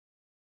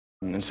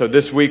And so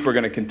this week we're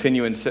going to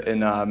continue in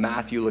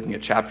Matthew, looking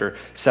at chapter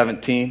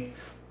 17,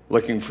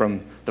 looking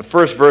from the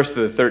first verse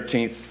to the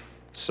 13th.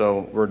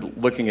 So we're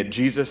looking at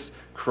Jesus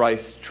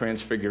Christ's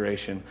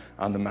transfiguration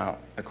on the Mount,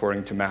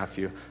 according to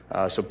Matthew.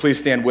 So please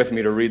stand with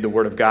me to read the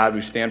Word of God.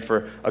 We stand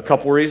for a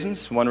couple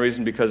reasons. One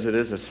reason because it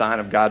is a sign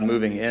of God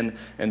moving in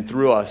and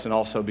through us, and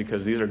also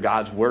because these are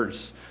God's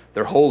words.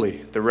 They're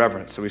holy, they're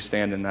reverent, so we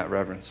stand in that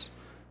reverence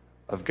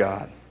of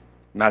God.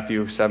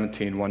 Matthew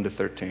 17, 1 to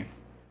 13.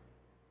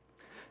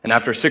 And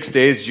after 6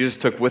 days, Jesus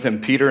took with him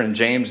Peter and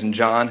James and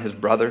John, his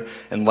brother,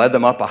 and led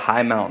them up a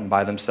high mountain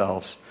by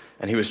themselves.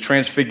 And he was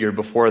transfigured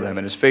before them,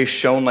 and his face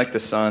shone like the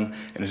sun,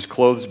 and his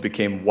clothes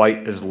became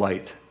white as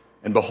light.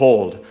 And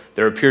behold,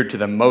 there appeared to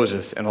them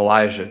Moses and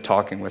Elijah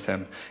talking with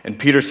him. And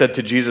Peter said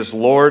to Jesus,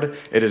 "Lord,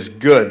 it is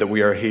good that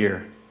we are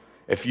here.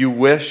 If you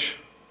wish,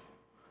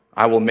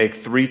 I will make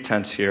 3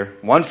 tents here,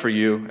 one for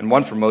you, and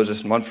one for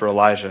Moses, and one for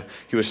Elijah."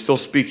 He was still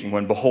speaking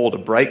when, behold, a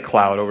bright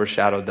cloud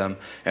overshadowed them,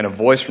 and a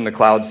voice from the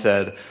cloud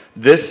said,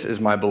 "This is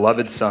my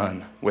beloved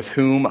Son, with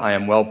whom I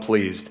am well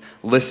pleased.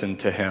 Listen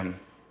to him."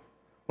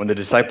 When the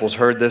disciples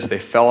heard this, they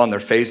fell on their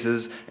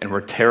faces and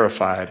were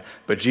terrified.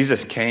 But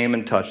Jesus came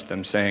and touched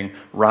them, saying,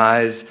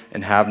 "Rise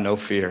and have no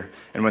fear."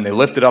 And when they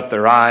lifted up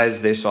their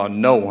eyes, they saw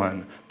no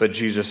one but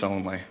Jesus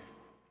only.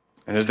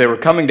 And as they were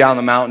coming down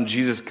the mountain,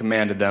 Jesus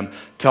commanded them,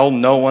 "Tell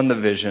no one the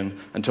vision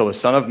until the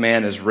Son of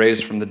Man is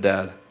raised from the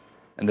dead."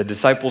 And the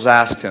disciples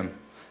asked him,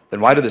 "Then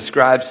why do the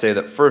scribes say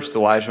that first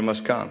Elijah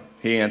must come?"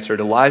 He answered,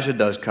 "Elijah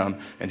does come,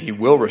 and he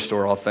will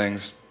restore all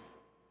things.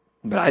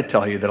 But I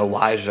tell you that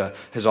Elijah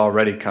has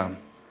already come,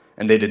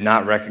 and they did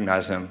not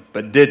recognize him,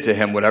 but did to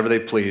him whatever they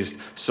pleased.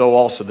 So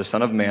also the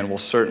Son of Man will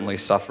certainly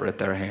suffer at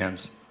their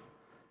hands."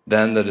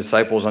 Then the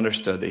disciples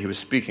understood that he was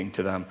speaking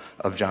to them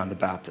of John the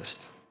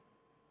Baptist.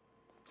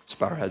 Let's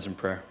bow our heads in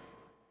prayer.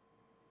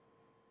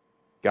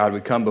 God,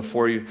 we come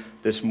before you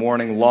this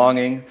morning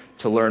longing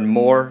to learn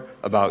more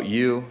about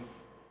you.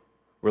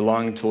 We're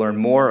longing to learn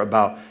more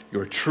about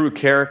your true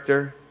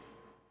character,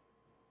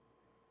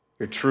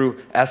 your true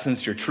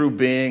essence, your true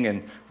being,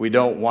 and we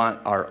don't want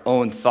our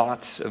own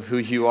thoughts of who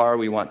you are.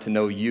 We want to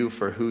know you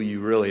for who you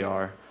really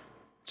are.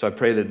 So I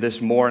pray that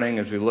this morning,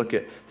 as we look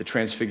at the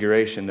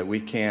Transfiguration, that we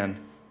can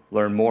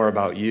learn more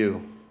about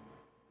you,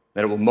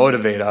 that it will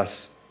motivate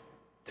us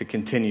to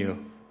continue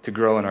to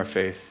grow in our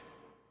faith.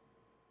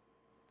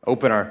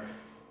 Open our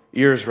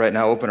ears right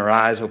now, open our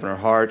eyes, open our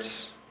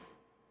hearts.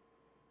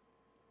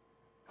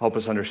 Help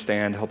us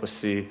understand, help us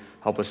see,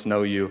 help us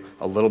know you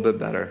a little bit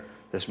better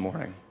this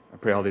morning. I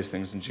pray all these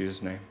things in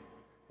Jesus' name.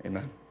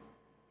 Amen.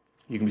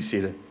 You can be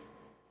seated.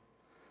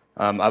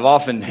 I've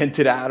often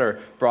hinted at or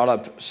brought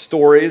up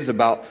stories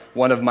about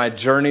one of my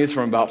journeys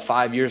from about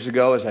 5 years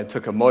ago as I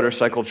took a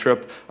motorcycle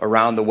trip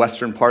around the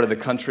western part of the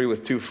country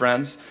with 2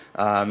 friends.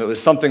 It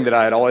was something that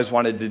I had always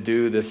wanted to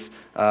do, this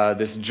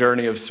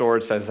journey of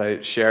sorts, as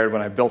I shared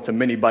when I built a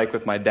mini bike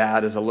with my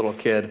dad as a little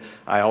kid.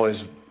 I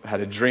always had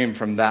a dream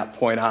from that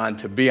point on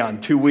to be on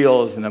 2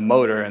 wheels and a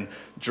motor and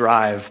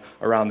drive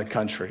around the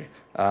country.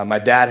 My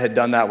dad had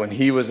done that when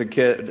he was a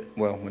kid,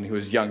 well, when he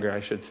was younger, I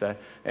should say,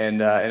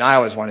 and I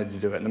always wanted to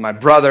do it. And then my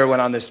brother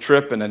went on this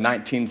trip in a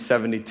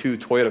 1972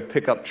 Toyota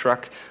pickup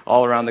truck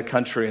all around the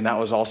country, and that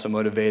was also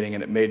motivating,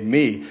 and it made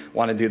me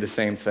want to do the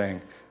same thing.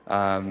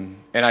 And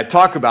I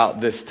talk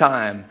about this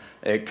time.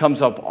 It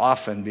comes up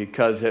often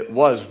because it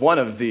was one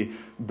of the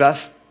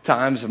best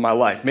times of my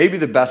life, maybe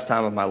the best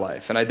time of my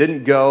life. And I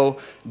didn't go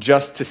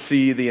just to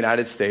see the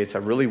United States. I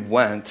really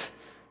went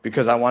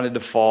because I wanted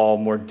to fall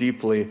more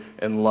deeply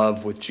in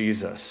love with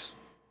Jesus.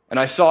 And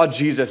I saw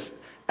Jesus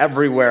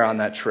everywhere on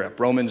that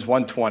trip. Romans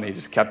 1:20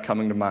 just kept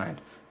coming to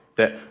mind,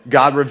 that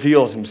God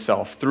reveals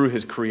himself through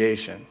his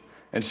creation.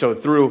 And so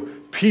through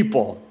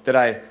people that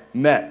I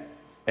met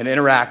and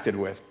interacted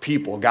with,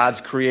 people,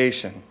 God's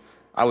creation,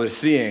 I was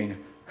seeing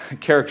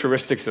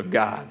characteristics of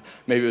God.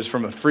 Maybe it was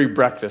from a free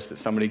breakfast that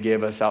somebody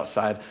gave us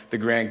outside the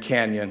Grand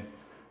Canyon.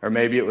 Or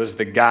maybe it was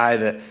the guy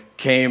that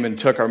came and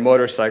took our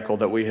motorcycle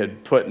that we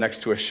had put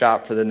next to a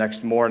shop for the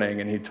next morning,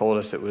 and he told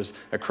us it was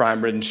a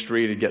crime-ridden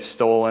street, it'd get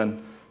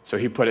stolen. So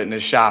he put it in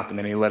his shop, and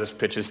then he let us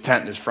pitch his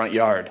tent in his front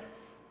yard.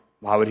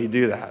 Why would he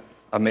do that?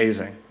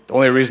 Amazing. The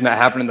only reason that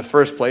happened in the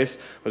first place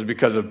was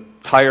because a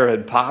tire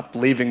had popped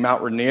leaving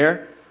Mount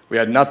Rainier. We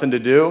had nothing to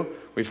do.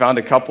 We found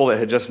a couple that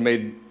had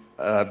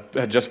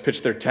just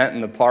pitched their tent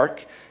in the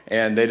park,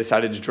 and they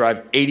decided to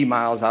drive 80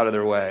 miles out of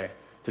their way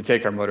to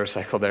take our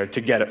motorcycle there to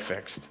get it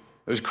fixed.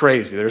 It was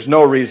crazy. There's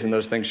no reason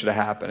those things should have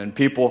happened. And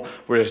people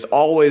were just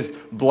always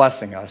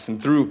blessing us.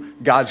 And through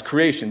God's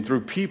creation,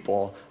 through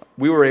people,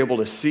 we were able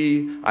to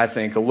see, I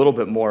think, a little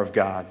bit more of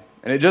God.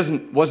 And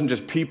it wasn't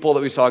just people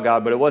that we saw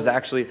God, but it was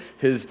actually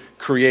his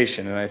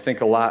creation. And I think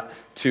a lot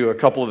to a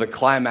couple of the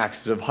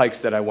climaxes of hikes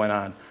that I went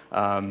on.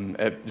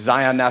 At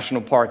Zion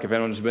National Park, if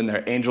anyone's been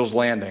there, Angel's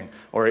Landing,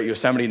 or at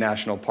Yosemite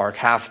National Park,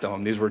 Half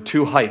Dome. These were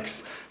 2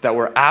 hikes that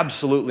were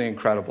absolutely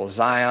incredible.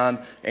 Zion,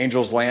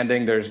 Angel's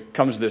Landing, there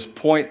comes this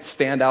point,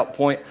 standout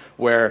point,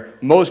 where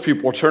most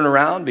people turn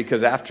around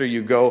because after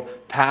you go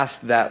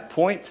past that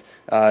point,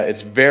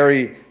 it's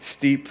very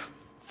steep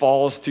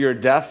falls to your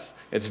death,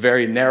 it's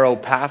very narrow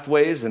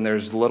pathways, and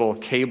there's little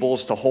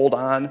cables to hold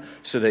on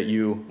so that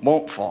you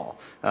won't fall.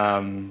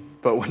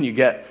 But when you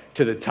get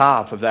to the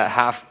top of that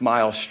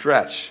half-mile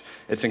stretch,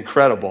 it's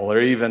incredible. Or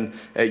even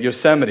at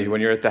Yosemite, when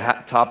you're at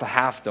the top of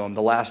Half Dome,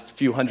 the last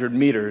few hundred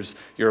meters,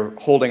 you're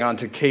holding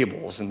onto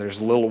cables, and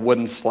there's little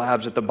wooden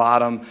slabs at the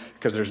bottom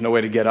because there's no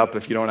way to get up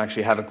if you don't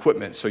actually have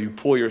equipment. So you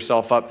pull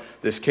yourself up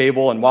this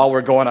cable, and while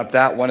we're going up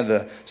that, one of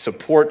the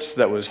supports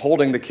that was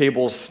holding the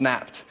cables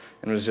snapped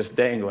and was just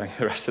dangling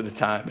the rest of the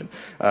time.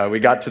 And we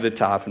got to the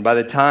top. And by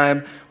the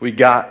time we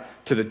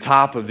got to the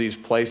top of these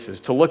places,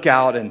 to look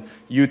out in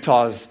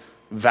Utah's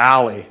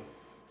valley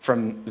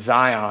from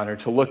Zion, or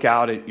to look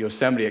out at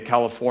Yosemite, at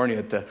California,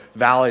 at the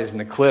valleys and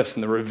the cliffs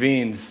and the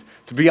ravines,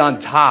 to be on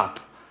top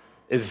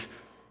is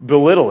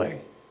belittling.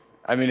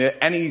 I mean,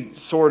 any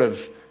sort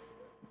of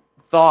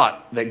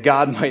thought that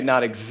God might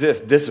not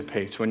exist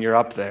dissipates when you're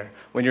up there,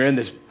 when you're in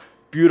this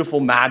beautiful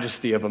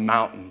majesty of a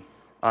mountain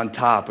on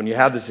top, when you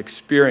have this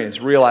experience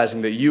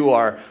realizing that you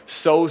are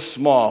so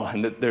small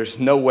and that there's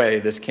no way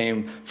this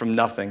came from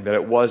nothing, that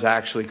it was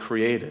actually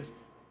created.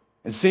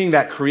 And seeing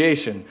that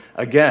creation,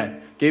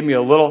 again, gave me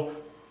a little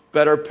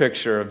better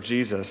picture of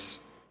Jesus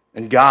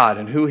and God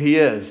and who he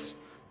is,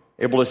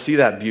 able to see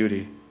that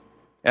beauty.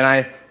 And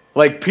I,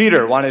 like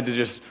Peter, wanted to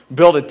just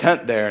build a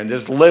tent there and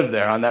just live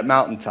there on that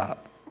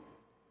mountaintop,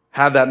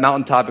 have that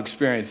mountaintop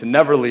experience and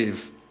never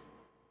leave.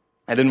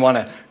 I didn't want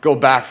to go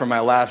back for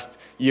my last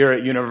year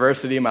at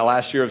university, my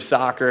last year of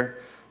soccer,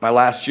 my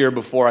last year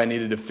before I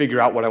needed to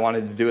figure out what I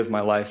wanted to do with my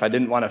life. I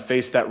didn't want to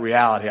face that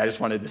reality. I just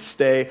wanted to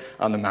stay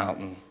on the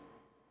mountain.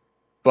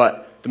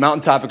 But the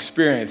mountaintop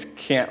experience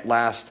can't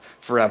last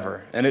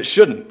forever, and it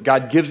shouldn't.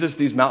 God gives us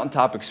these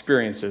mountaintop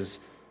experiences,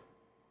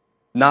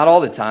 not all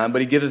the time,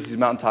 but he gives us these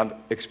mountaintop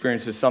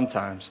experiences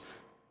sometimes.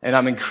 And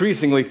I'm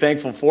increasingly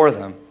thankful for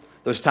them.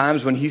 Those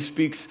times when he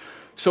speaks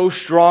so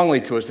strongly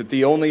to us that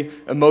the only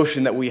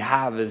emotion that we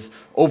have is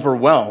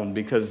overwhelmed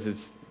because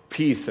it's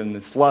peace and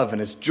it's love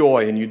and it's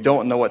joy, and you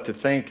don't know what to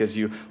think as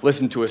you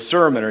listen to a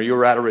sermon, or you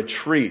were at a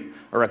retreat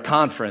or a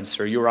conference,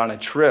 or you were on a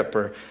trip,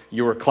 or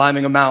you were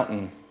climbing a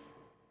mountain.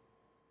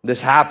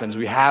 This happens.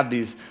 We have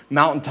these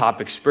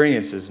mountaintop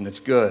experiences, and it's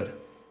good.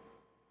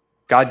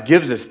 God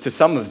gives us to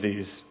some of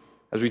these,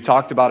 as we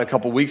talked about a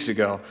couple weeks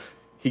ago.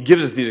 He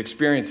gives us these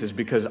experiences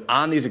because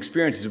on these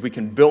experiences we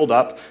can build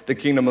up the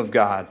kingdom of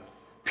God.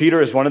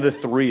 Peter is one of the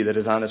three that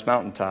is on this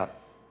mountaintop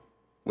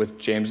with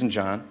James and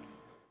John.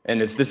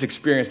 And it's this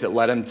experience that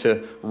led him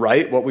to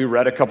write what we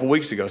read a couple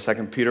weeks ago,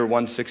 2 Peter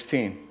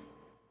 1:16.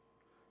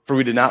 For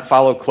we did not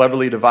follow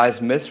cleverly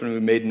devised myths when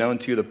we made known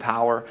to you the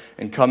power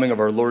and coming of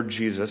our Lord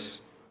Jesus,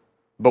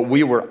 but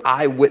we were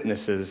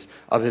eyewitnesses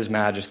of his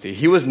majesty.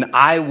 He was an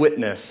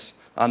eyewitness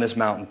on this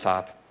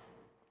mountaintop.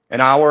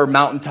 And our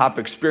mountaintop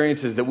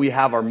experiences that we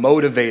have are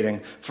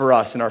motivating for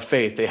us in our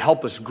faith. They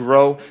help us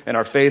grow in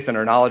our faith and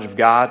our knowledge of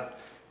God.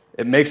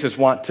 It makes us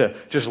want to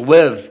just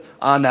live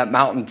on that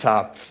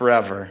mountaintop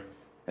forever.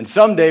 And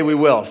someday we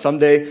will.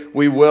 Someday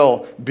we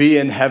will be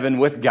in heaven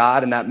with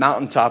God, and that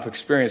mountaintop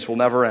experience will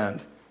never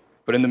end.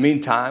 But in the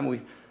meantime,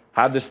 we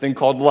have this thing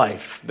called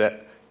life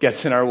that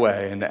gets in our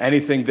way. And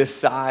anything this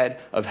side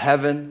of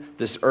heaven,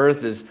 this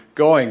earth, is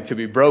going to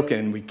be broken,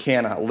 and we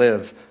cannot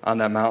live on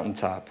that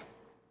mountaintop.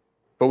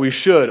 But we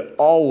should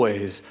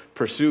always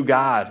pursue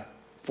God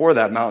for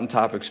that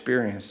mountaintop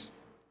experience.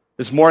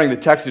 This morning, the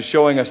text is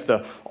showing us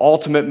the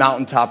ultimate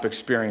mountaintop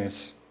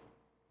experience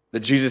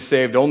that Jesus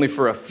saved only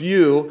for a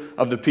few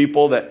of the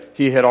people that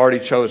he had already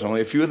chosen. Only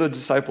a few of the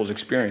disciples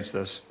experienced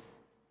this.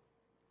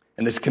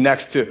 And this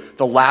connects to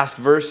the last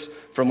verse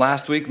from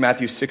last week,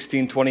 Matthew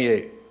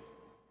 16:28.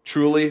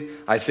 Truly,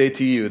 I say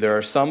to you, there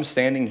are some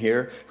standing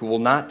here who will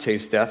not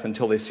taste death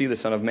until they see the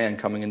Son of Man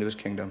coming into his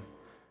kingdom.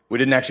 We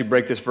didn't actually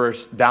break this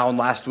verse down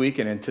last week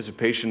in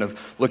anticipation of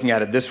looking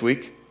at it this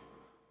week.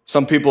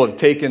 Some people have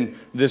taken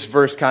this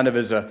verse kind of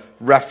as a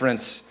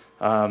reference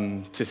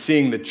to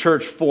seeing the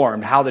church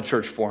formed, how the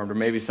church formed, or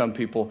maybe some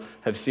people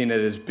have seen it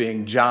as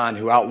being John,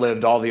 who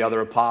outlived all the other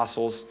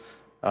apostles.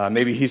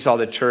 Maybe he saw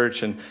the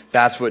church, and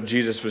that's what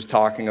Jesus was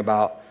talking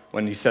about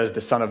when he says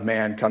the Son of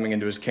Man coming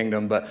into his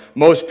kingdom. But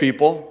most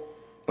people,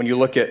 when you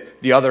look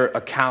at the other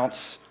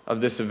accounts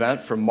of this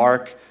event from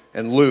Mark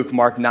and Luke,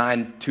 Mark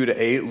 9,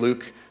 2-8,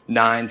 Luke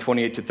 9,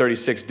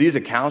 28-36, these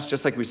accounts,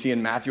 just like we see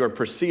in Matthew, are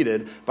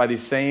preceded by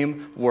these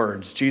same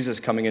words, Jesus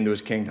coming into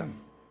his kingdom.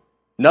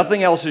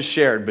 Nothing else is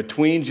shared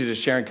between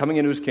Jesus coming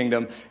into his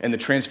kingdom and the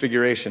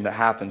transfiguration that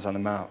happens on the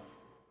Mount.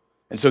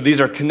 And so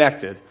these are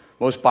connected.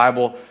 Most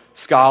Bible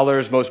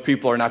scholars, most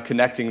people are not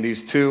connecting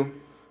these two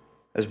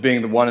as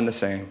being the one and the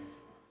same.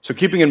 So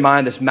keeping in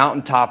mind this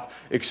mountaintop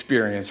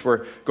experience,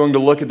 we're going to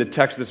look at the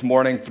text this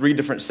morning, 3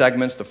 different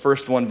segments. The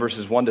first one,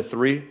 verses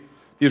 1-3.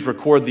 These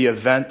record the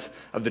event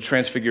of the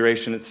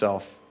transfiguration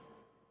itself.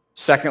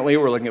 Secondly,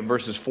 we're looking at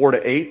verses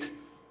 4-8.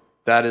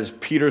 That is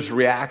Peter's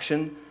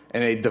reaction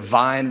and a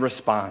divine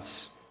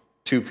response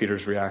to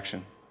Peter's reaction.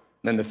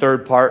 And then the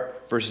third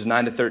part, verses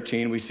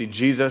 9-13, we see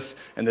Jesus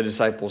and the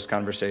disciples'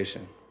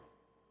 conversation.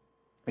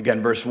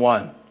 Again, verse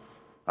 1.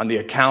 on the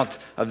account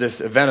of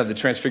this event of the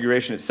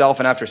Transfiguration itself.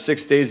 And after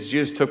 6 days,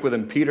 Jesus took with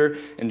him Peter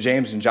and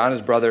James and John,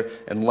 his brother,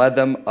 and led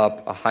them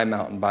up a high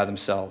mountain by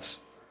themselves.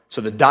 So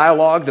the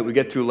dialogue that we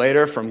get to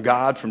later from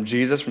God, from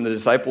Jesus, from the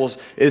disciples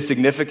is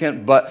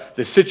significant, but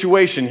the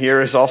situation here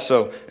is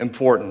also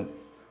important.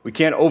 We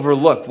can't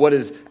overlook what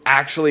is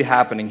actually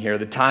happening here,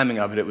 the timing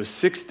of it. It was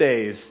 6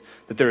 days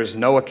that there is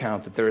no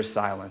account, that there is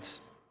silence.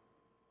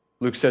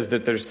 Luke says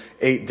that there's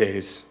 8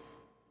 days,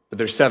 but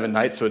there's 7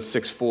 nights, so it's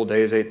 6 full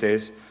days, 8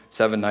 days,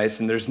 7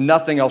 nights, and there's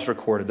nothing else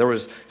recorded. There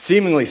was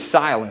seemingly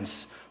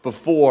silence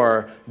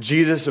before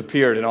Jesus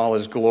appeared in all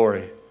his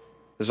glory.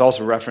 There's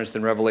also referenced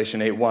in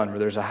Revelation 8:1, where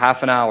there's a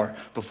half an hour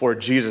before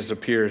Jesus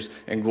appears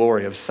in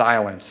glory of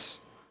silence.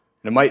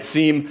 And it might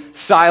seem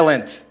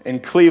silent in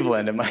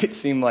Cleveland. It might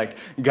seem like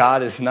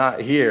God is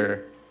not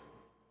here,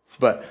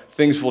 but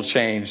things will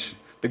change.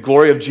 The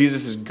glory of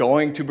Jesus is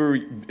going to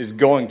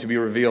be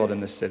revealed in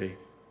this city.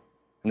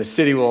 And the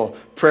city will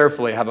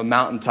prayerfully have a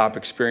mountaintop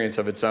experience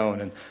of its own.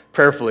 And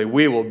prayerfully,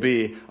 we will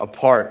be a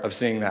part of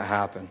seeing that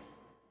happen.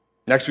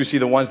 Next, we see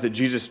the ones that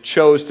Jesus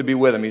chose to be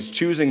with him. He's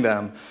choosing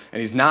them, and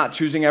he's not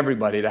choosing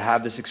everybody to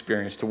have this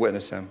experience, to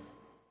witness him.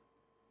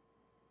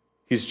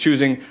 He's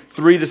choosing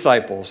 3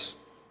 disciples,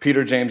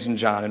 Peter, James, and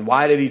John. And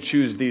why did he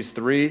choose these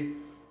 3?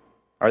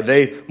 Are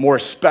they more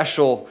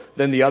special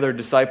than the other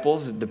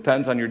disciples? It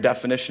depends on your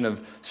definition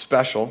of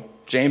special.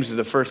 James is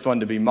the first one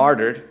to be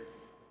martyred.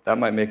 That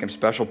might make him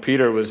special.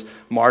 Peter was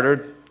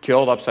martyred,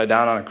 killed upside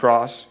down on a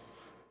cross.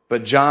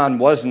 But John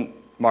wasn't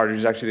martyred.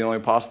 He's actually the only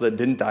apostle that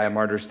didn't die a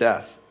martyr's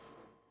death.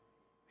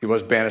 He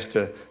was banished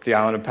to the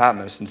island of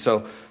Patmos. And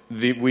so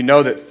we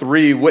know that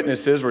 3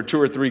 witnesses, where 2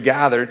 or 3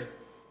 gathered,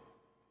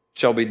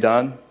 shall be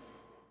done.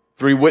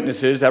 3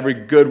 witnesses, every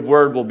good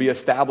word will be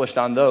established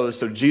on those.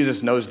 So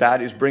Jesus knows that.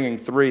 He's bringing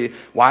 3.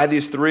 Why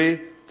these 3?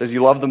 Does he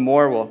love them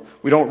more? Well,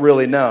 we don't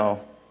really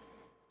know.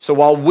 So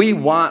while we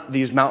want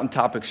these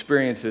mountaintop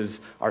experiences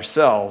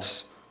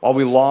ourselves, while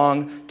we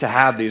long to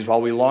have these, while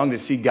we long to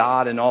see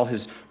God in all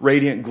his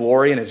radiant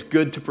glory, and it's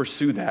good to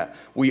pursue that,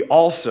 we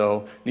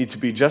also need to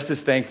be just as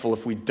thankful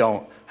if we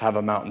don't have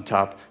a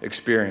mountaintop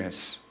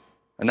experience.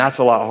 And that's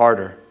a lot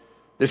harder.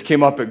 This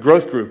came up at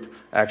growth group,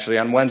 actually,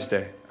 on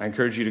Wednesday. I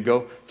encourage you to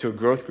go to a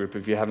growth group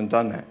if you haven't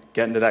done that.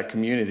 Get into that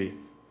community.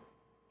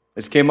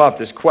 This came up,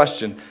 this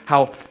question,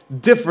 how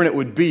different it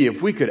would be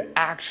if we could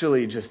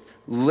actually just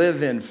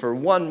live in for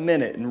 1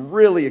 minute and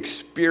really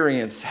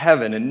experience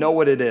heaven and know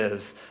what it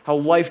is, how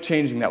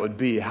life-changing that would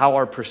be, how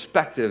our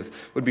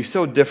perspective would be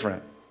so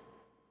different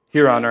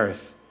here on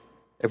earth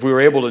if we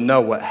were able to know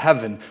what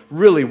heaven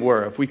really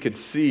were, if we could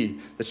see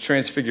this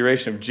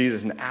transfiguration of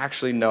Jesus and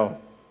actually know.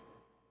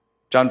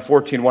 John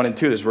 14:1 and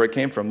 2, this is where it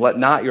came from. Let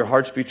not your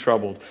hearts be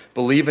troubled.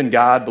 Believe in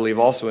God, believe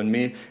also in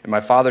me. In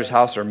my Father's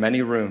house are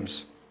many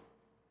rooms.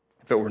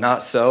 If it were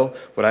not so,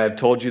 would I have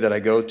told you that I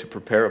go to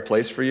prepare a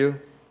place for you?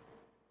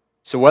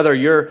 So whether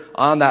you're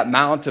on that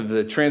mount of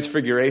the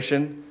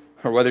Transfiguration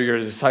or whether you're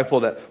a disciple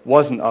that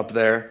wasn't up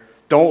there,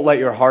 don't let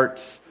your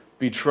hearts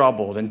be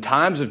troubled. In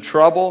times of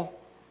trouble,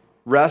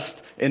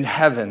 rest in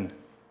heaven.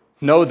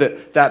 Know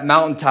that that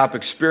mountaintop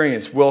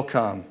experience will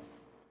come.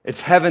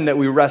 It's heaven that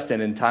we rest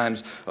in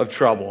times of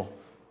trouble,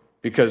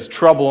 because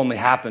trouble only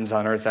happens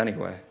on earth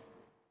anyway.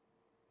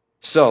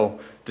 So,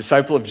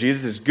 disciple of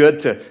Jesus, is good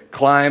to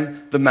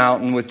climb the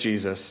mountain with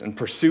Jesus and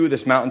pursue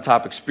this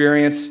mountaintop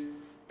experience.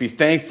 Be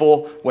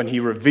thankful when he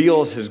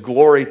reveals his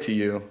glory to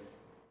you.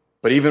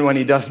 But even when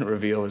he doesn't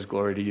reveal his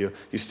glory to you,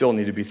 you still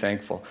need to be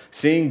thankful.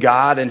 Seeing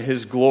God and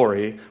his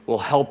glory will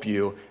help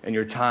you in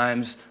your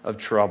times of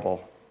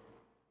trouble.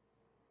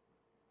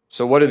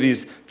 So what do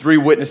these 3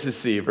 witnesses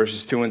see?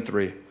 Verses 2 and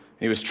 3.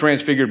 He was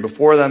transfigured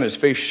before them, his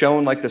face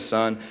shone like the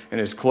sun, and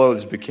his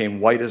clothes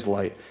became white as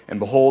light. And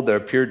behold, there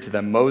appeared to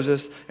them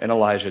Moses and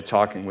Elijah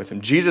talking with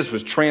him. Jesus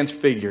was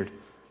transfigured.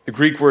 The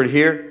Greek word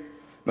here,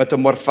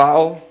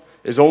 metamorphao,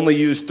 is only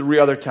used 3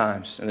 other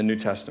times in the New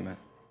Testament.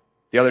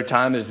 The other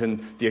time is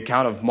in the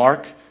account of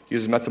Mark, he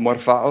uses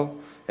metamorphao,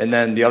 and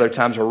then the other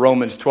times are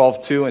Romans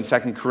 12:2 and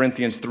 2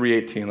 Corinthians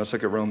 3:18. Let's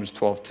look at Romans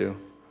 12:2.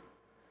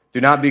 Do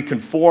not be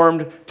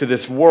conformed to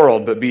this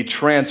world, but be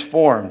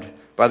transformed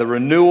by the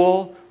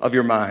renewal of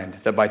your mind,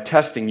 that by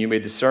testing you may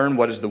discern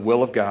what is the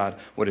will of God,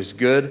 what is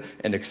good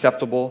and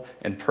acceptable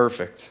and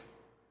perfect.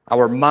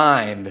 Our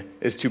mind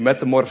is to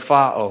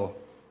metamorphao,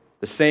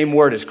 the same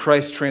word as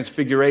Christ's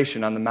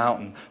transfiguration on the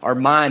mountain. Our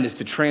mind is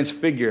to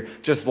transfigure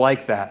just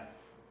like that,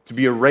 to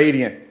be a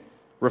radiant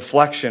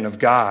reflection of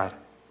God.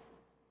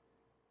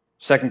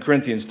 2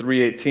 Corinthians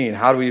 3:18,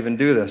 how do we even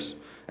do this?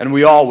 And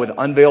we all, with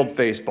unveiled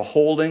face,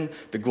 beholding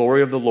the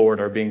glory of the Lord,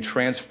 are being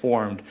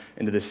transformed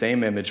into the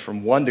same image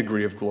from one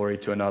degree of glory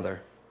to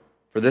another.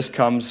 For this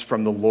comes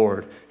from the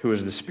Lord, who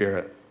is the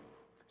Spirit.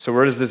 So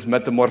where does this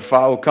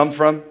metamorphao come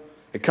from?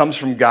 It comes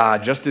from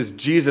God. Just as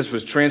Jesus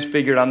was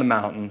transfigured on the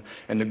mountain,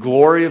 and the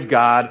glory of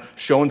God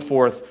shone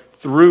forth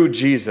through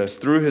Jesus,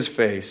 through his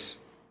face,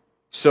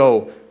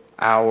 so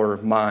our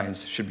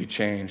minds should be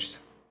changed.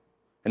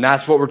 And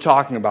that's what we're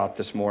talking about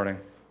this morning.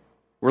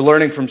 We're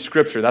learning from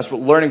Scripture. That's what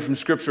learning from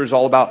Scripture is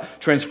all about,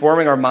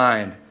 transforming our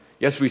mind.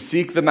 Yes, we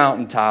seek the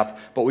mountaintop,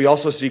 but we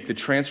also seek the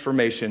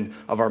transformation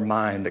of our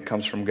mind that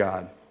comes from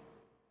God.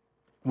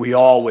 We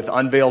all, with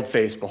unveiled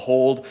face,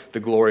 behold the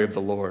glory of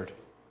the Lord.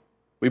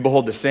 We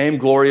behold the same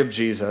glory of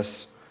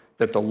Jesus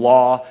that the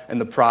law and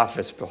the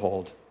prophets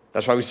behold.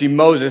 That's why we see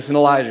Moses and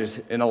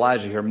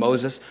Elijah here.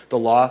 Moses, the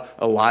law,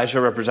 Elijah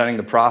representing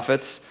the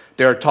prophets.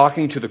 They are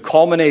talking to the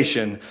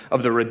culmination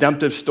of the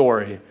redemptive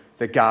story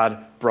that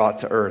God brought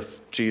to earth,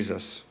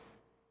 Jesus.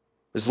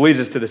 This leads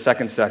us to the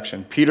second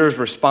section, Peter's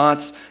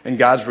response and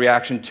God's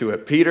reaction to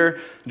it. Peter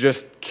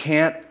just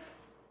can't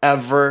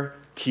ever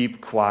keep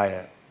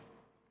quiet.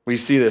 We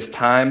see this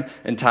time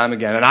and time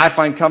again. And I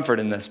find comfort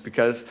in this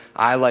because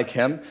I, like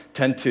him,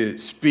 tend to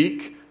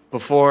speak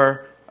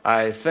before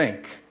I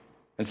think.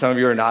 And some of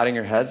you are nodding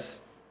your heads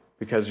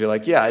because you're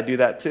like, yeah, I do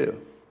that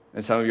too.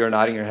 And some of you are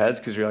nodding your heads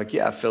because you're like,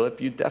 yeah, Philip,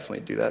 you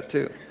definitely do that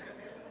too.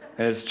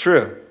 And it's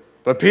true.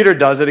 But Peter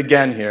does it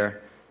again here.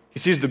 He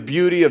sees the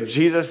beauty of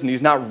Jesus, and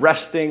he's not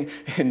resting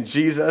in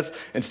Jesus.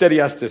 Instead, he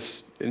has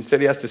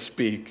to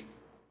speak.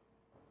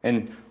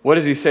 And what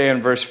does he say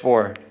in verse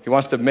 4? He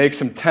wants to make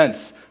some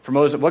tents for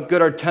Moses. What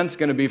good are tents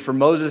going to be for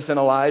Moses and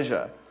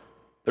Elijah?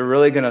 They're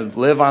really going to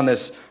live on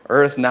this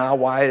earth now.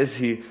 Why is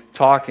he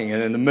talking?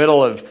 And in the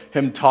middle of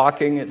him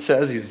talking, it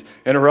says he's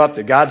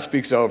interrupted. God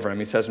speaks over him.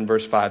 He says in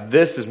verse 5,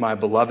 "This is my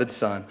beloved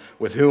son,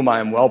 with whom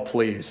I am well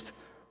pleased.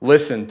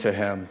 Listen to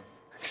him."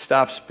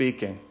 Stop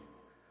speaking.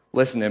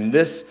 Listen to him.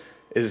 This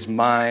is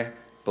my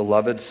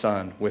beloved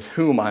son, with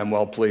whom I am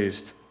well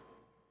pleased.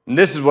 And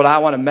this is what I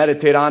want to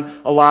meditate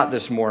on a lot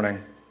this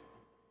morning.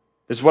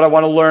 This is what I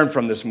want to learn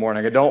from this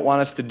morning. I don't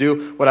want us to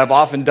do what I've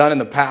often done in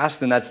the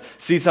past, and that's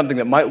see something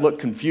that might look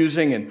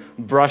confusing and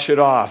brush it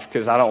off,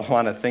 because I don't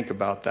want to think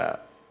about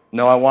that.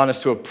 No, I want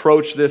us to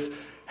approach this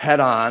head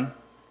on.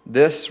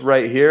 This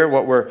right here,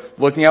 what we're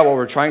looking at, what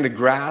we're trying to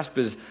grasp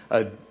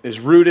is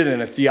rooted in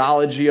a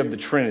theology of the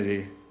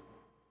Trinity.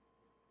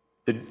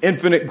 The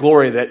infinite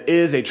glory that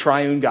is a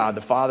triune God,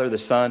 the Father, the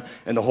Son,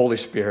 and the Holy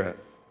Spirit.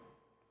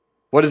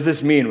 What does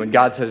this mean when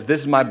God says,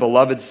 "This is my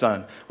beloved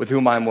Son, with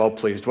whom I am well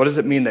pleased"? What does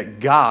it mean that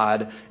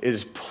God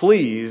is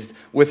pleased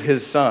with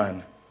his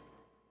Son?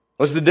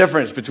 What's the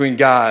difference between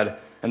God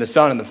and the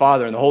Son and the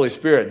Father and the Holy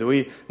Spirit? Do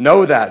we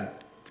know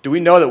that? Do we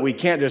know that we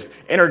can't just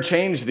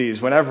interchange these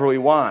whenever we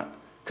want?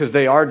 Because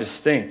they are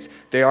distinct.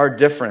 They are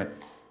different.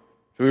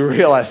 Do we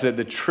realize that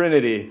the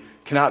Trinity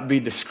cannot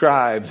be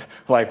described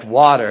like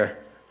water?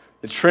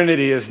 The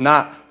Trinity is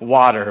not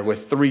water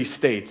with three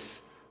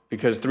states,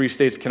 because three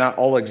states cannot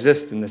all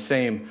exist in the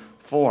same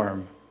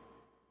form.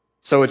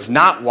 So it's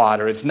not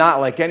water. It's not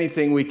like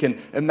anything we can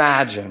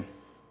imagine.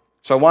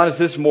 So I want us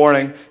this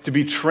morning to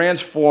be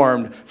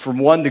transformed from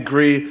one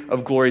degree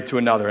of glory to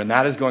another, and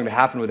that is going to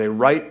happen with a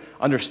right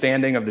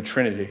understanding of the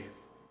Trinity.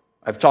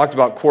 I've talked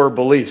about core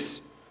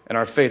beliefs in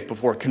our faith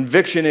before,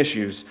 conviction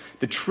issues.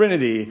 The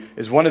Trinity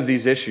is one of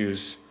these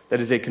issues that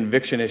is a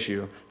conviction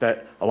issue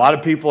that a lot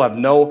of people have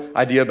no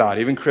idea about.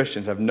 Even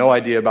Christians have no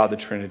idea about the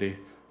Trinity.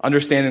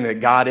 Understanding that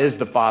God is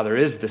the Father,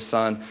 is the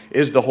Son,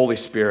 is the Holy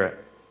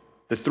Spirit.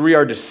 The three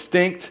are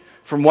distinct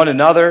from one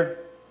another,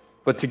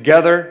 but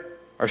together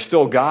are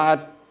still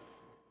God.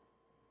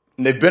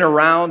 And they've been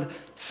around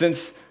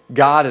since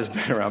God has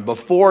been around.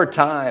 Before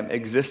time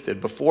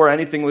existed, before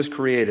anything was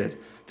created,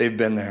 they've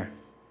been there.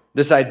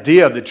 This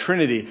idea of the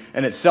Trinity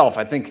in itself,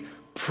 I think,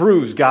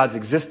 proves God's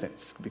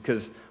existence,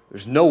 because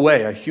there's no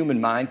way a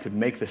human mind could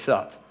make this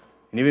up.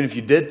 And even if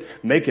you did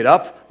make it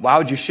up, why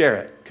would you share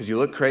it? Because you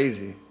look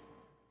crazy.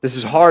 This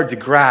is hard to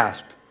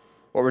grasp,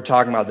 what we're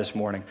talking about this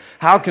morning.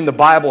 How can the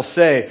Bible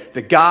say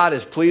that God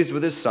is pleased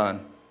with his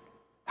Son?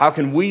 How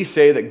can we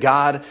say that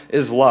God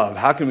is love?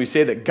 How can we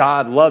say that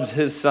God loves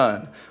his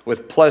Son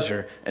with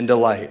pleasure and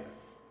delight?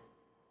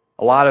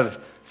 A lot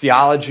of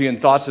theology and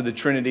thoughts of the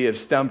Trinity have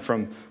stemmed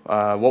from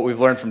what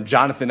we've learned from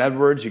Jonathan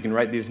Edwards. You can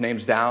write these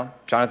names down.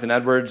 Jonathan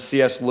Edwards,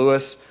 C.S.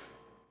 Lewis,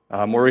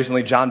 more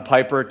recently John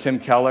Piper, Tim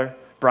Keller,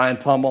 Brian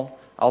Pummel,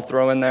 I'll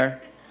throw in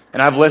there.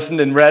 And I've listened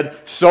and read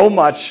so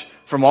much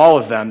from all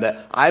of them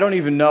that I don't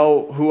even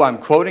know who I'm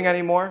quoting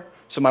anymore.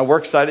 So my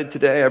works cited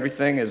today,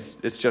 everything it's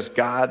just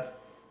God.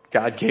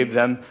 God gave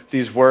them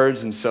these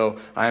words, and so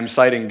I am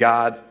citing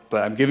God.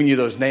 But I'm giving you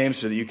those names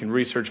so that you can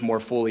research more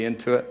fully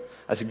into it.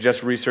 I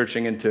suggest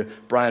researching into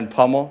Brian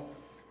Pummel.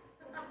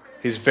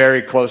 He's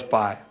very close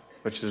by,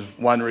 which is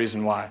one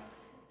reason why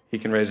he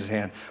can raise his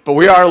hand. But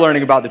we are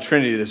learning about the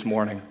Trinity this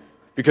morning,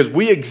 because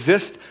we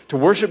exist to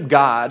worship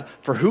God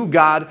for who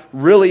God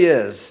really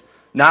is,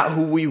 not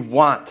who we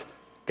want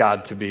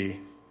God to be.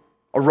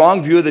 A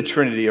wrong view of the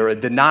Trinity, or a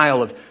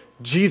denial of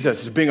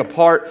Jesus as being a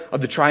part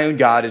of the triune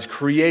God, has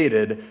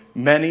created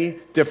many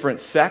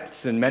different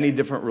sects and many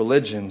different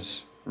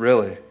religions,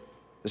 really.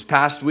 This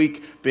past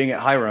week, being at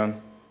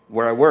Hiram,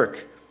 where I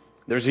work,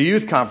 there's a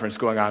youth conference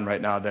going on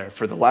right now there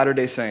for the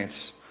Latter-day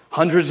Saints.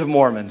 Hundreds of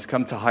Mormons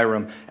come to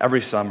Hiram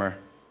every summer.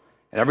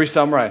 And every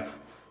summer I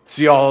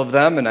see all of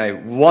them and I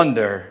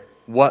wonder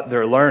what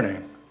they're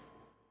learning.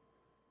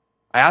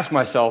 I ask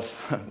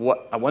myself,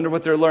 I wonder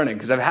what they're learning,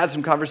 because I've had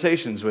some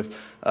conversations with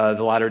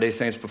the Latter-day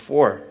Saints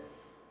before.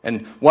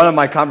 And one of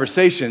my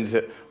conversations,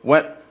 it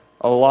went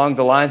along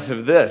the lines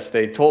of this.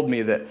 They told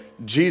me that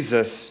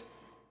Jesus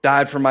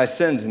died for my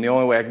sins, and the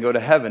only way I can go to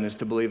heaven is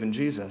to believe in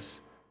Jesus.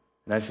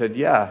 And I said,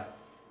 yeah,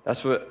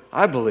 that's what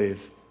I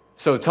believe.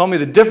 So tell me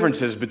the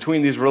differences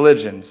between these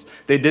religions.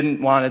 They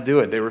didn't want to do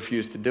it. They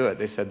refused to do it.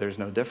 They said there's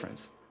no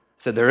difference.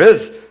 I said there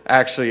is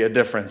actually a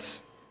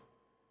difference.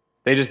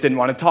 They just didn't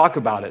want to talk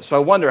about it. So I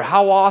wonder,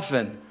 how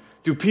often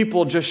do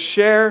people just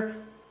share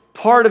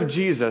part of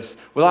Jesus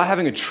without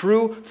having a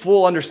true,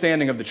 full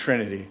understanding of the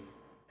Trinity?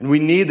 And we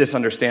need this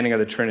understanding of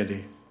the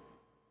Trinity.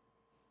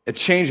 It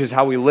changes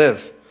how we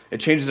live. It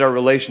changes our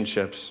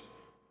relationships.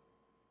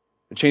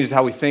 It changes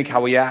how we think,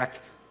 how we act,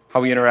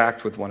 how we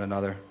interact with one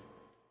another.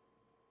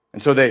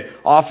 And so they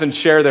often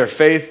share their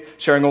faith,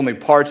 sharing only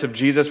parts of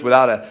Jesus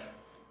without a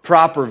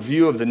proper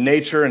view of the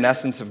nature and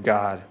essence of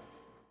God.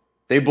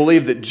 They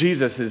believe that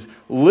Jesus is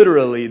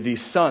literally the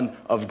Son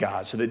of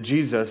God, so that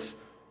Jesus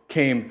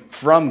came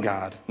from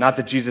God, not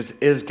that Jesus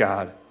is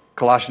God.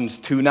 Colossians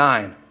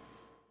 2:9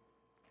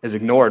 is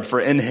ignored. For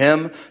in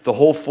him the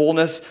whole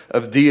fullness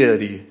of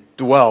deity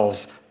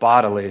dwells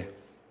bodily.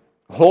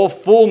 Whole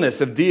fullness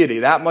of deity.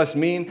 That must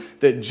mean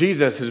that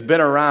Jesus has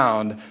been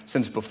around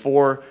since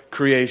before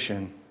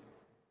creation.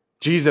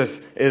 Jesus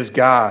is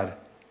God.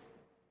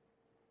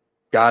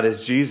 God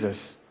is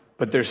Jesus.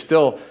 But there's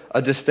still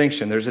a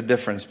distinction. There's a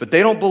difference. But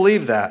they don't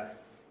believe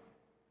that.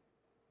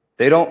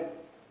 They don't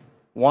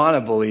want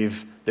to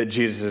believe that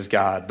Jesus is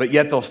God. But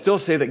yet they'll still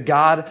say that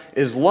God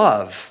is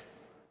love.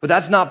 But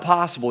that's not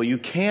possible. You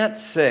can't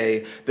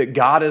say that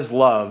God is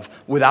love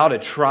without a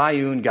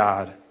triune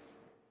God,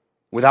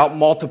 without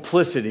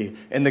multiplicity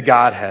in the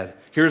Godhead.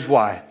 Here's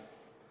why.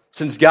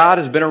 Since God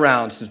has been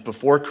around since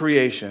before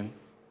creation,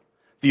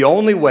 the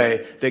only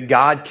way that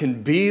God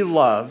can be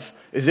love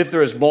is if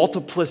there is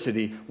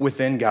multiplicity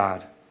within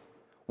God.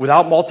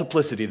 Without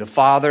multiplicity, the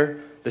Father,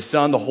 the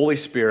Son, the Holy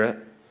Spirit,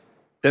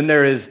 then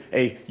there is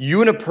a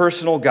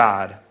unipersonal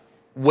God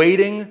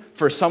waiting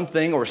for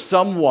something or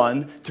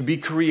someone to be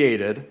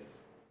created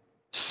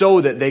so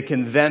that they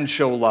can then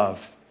show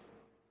love.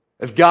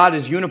 If God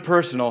is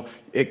unipersonal,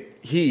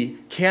 he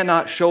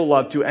cannot show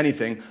love to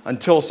anything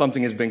until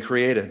something has been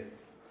created.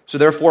 So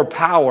therefore,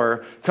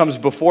 power comes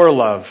before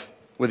love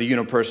with a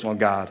unipersonal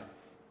God.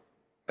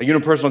 A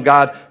unipersonal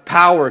God,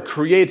 power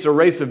creates a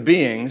race of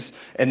beings,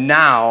 and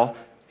now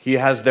he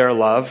has their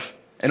love,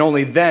 and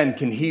only then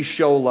can he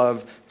show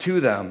love to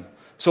them.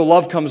 So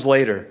love comes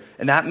later,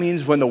 and that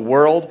means when the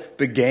world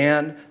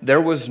began,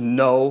 there was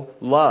no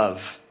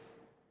love.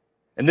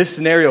 In this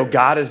scenario,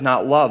 God is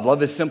not love.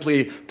 Love is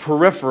simply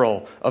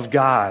peripheral of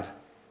God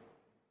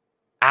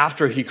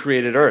after he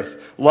created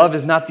earth. Love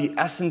is not the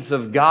essence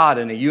of God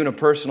in a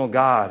unipersonal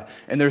God,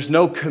 and there's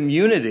no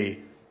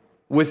community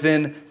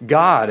within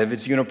God if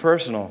it's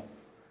unipersonal.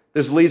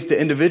 This leads to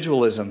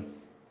individualism.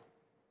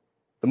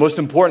 The most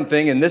important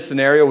thing in this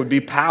scenario would be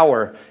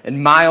power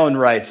and my own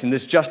rights, and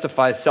this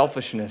justifies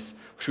selfishness,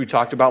 which we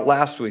talked about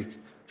last week,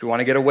 which we want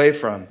to get away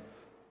from.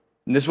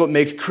 And this is what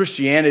makes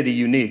Christianity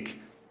unique.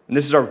 And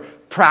this is our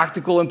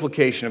practical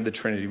implication of the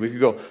Trinity. We could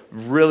go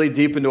really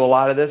deep into a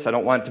lot of this. I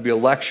don't want it to be a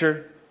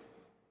lecture.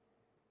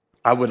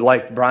 I would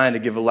like Brian to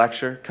give a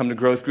lecture. Come to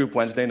growth group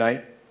Wednesday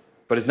night.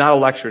 But it's not a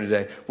lecture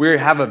today. We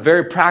have a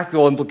very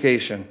practical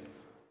implication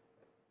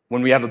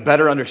when we have a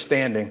better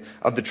understanding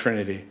of the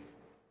Trinity.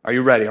 Are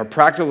you ready? Our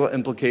practical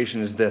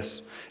implication is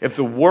this. If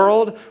the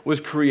world was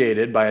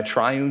created by a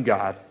triune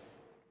God,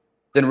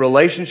 then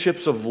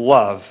relationships of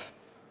love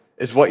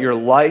is what your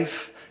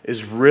life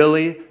is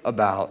really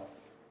about,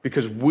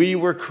 because we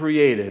were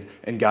created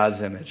in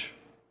God's image.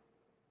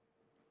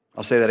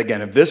 I'll say that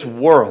again. If this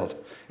world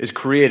is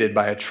created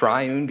by a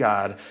triune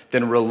God,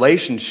 then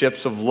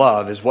relationships of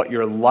love is what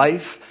your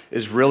life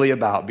is really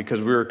about, because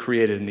we were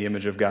created in the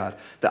image of God.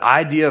 The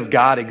idea of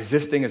God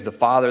existing as the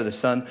Father, the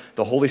Son,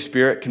 the Holy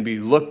Spirit can be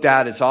looked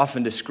at, it's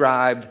often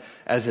described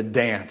as a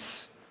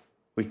dance.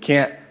 We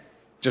can't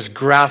just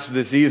grasp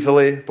this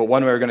easily, but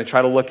one way we're going to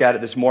try to look at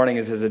it this morning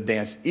is as a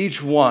dance.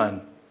 Each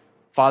one,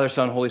 Father,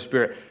 Son, Holy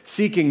Spirit,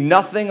 seeking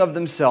nothing of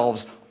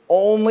themselves,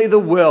 only the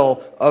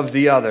will of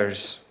the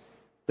others.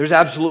 There's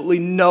absolutely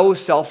no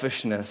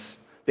selfishness.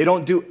 They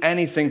don't do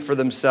anything for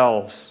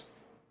themselves.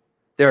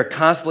 They're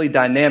constantly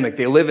dynamic.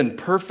 They live in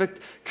perfect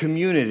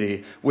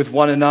community with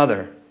one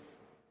another.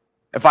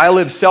 If I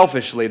live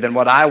selfishly, then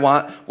what I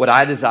want, what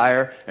I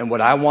desire, and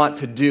what I want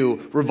to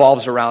do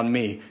revolves around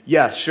me.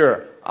 Yes,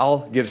 sure,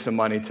 I'll give some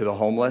money to the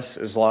homeless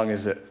as long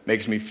as it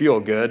makes me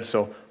feel good,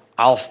 so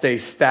I'll stay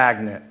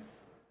stagnant.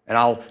 And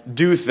I'll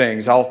do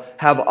things. I'll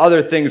have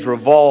other things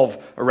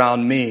revolve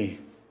around me.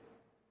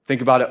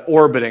 Think about it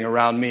orbiting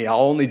around me. I'll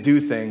only do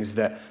things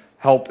that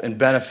help and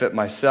benefit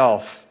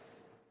myself.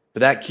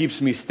 But that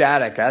keeps me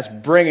static. That's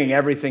bringing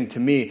everything to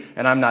me,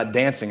 and I'm not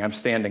dancing. I'm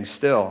standing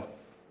still.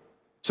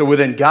 So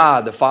within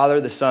God, the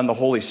Father, the Son, the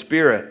Holy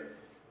Spirit,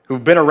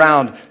 who've been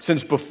around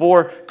since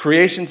before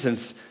creation,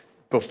 since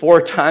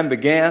before time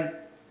began,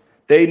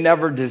 they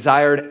never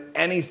desired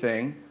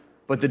anything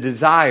but the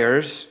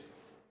desires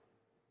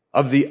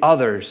of the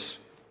others.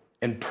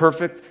 in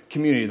perfect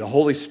community. The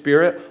Holy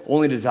Spirit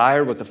only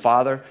desired what the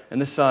Father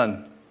and the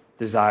Son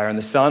desire, and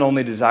the Son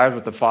only desires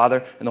what the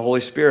Father and the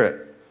Holy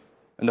Spirit,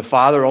 and the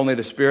Father only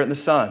the Spirit and the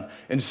Son.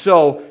 And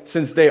so,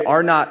 since they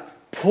are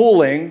not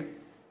pulling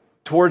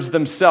towards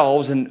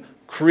themselves and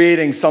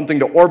creating something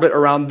to orbit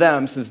around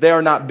them, since they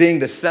are not being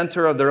the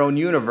center of their own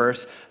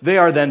universe, they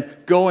are then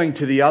going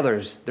to the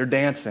others. They're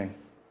dancing.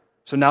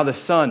 So now the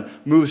Son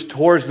moves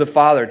towards the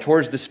Father,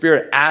 towards the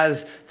Spirit,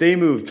 as they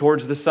move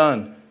towards the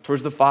Son,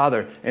 towards the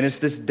Father. And it's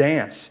this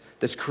dance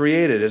that's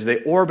created as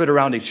they orbit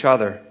around each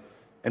other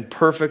in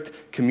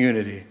perfect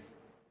community.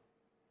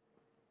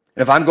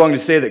 And if I'm going to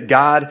say that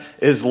God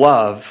is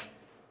love,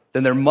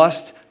 then there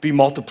must be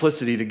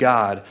multiplicity to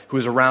God, who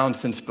is around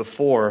since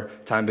before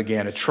time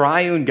began. A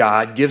triune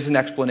God gives an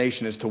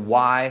explanation as to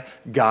why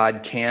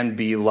God can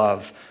be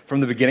love.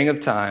 From the beginning of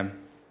time,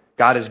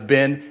 God has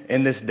been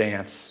in this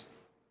dance.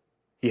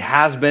 He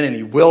has been and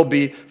he will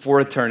be for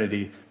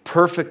eternity.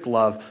 Perfect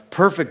love,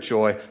 perfect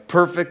joy,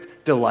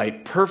 perfect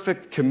delight,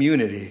 perfect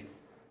community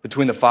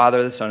between the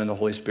Father, the Son, and the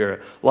Holy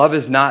Spirit. Love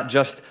is not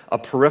just a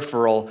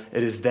peripheral,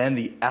 it is then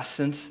the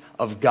essence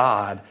of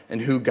God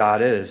and who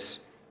God is.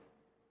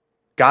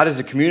 God is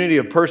a community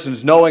of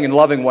persons knowing and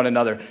loving one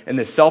another in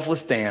this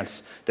selfless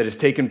dance that has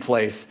taken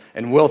place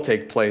and will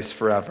take place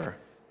forever.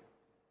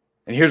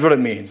 And here's what it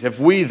means. If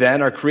we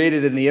then are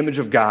created in the image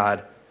of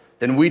God,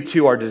 then we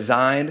too are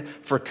designed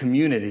for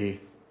community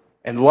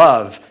and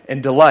love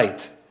and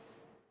delight.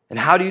 And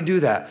how do you do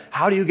that?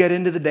 How do you get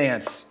into the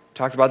dance?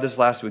 Talked about this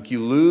last week. You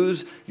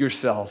lose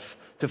yourself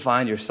to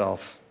find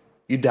yourself.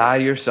 You die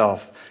to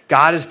yourself.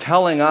 God is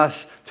telling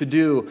us to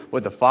do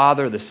what the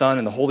Father, the Son,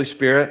 and the Holy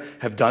Spirit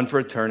have done for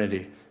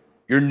eternity.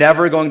 You're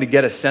never going to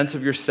get a sense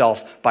of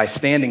yourself by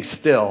standing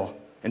still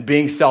and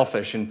being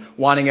selfish and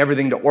wanting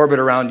everything to orbit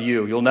around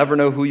you. You'll never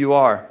know who you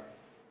are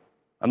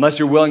unless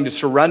you're willing to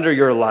surrender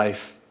your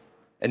life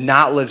and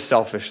not live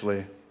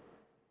selfishly.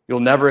 You'll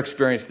never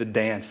experience the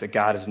dance that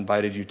God has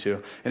invited you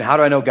to. And how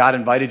do I know God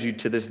invited you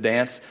to this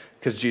dance?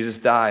 Because Jesus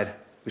died.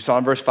 We saw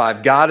in verse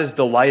 5, God is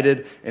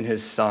delighted in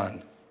his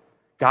Son.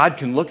 God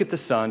can look at the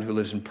Son who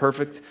lives in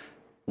perfect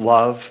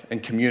love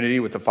and community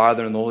with the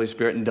Father and the Holy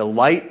Spirit and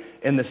delight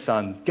in the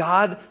Son.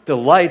 God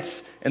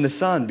delights in the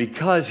Son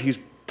because he's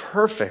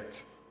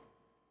perfect.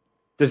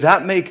 Does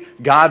that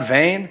make God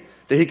vain?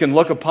 That he can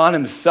look upon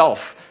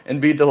himself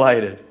and be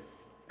delighted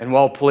and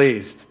well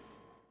pleased?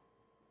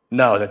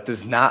 No, that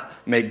does not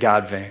make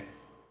God vain.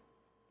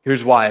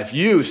 Here's why. If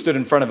you stood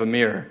in front of a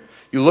mirror,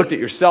 you looked at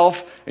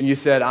yourself and you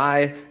said,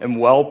 I am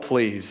well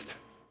pleased,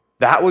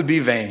 that would be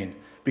vain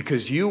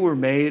because you were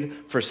made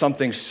for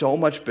something so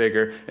much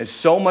bigger and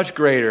so much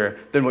greater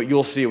than what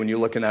you'll see when you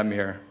look in that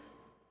mirror.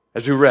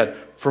 As we read,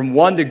 from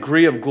one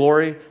degree of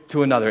glory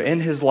to another, in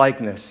his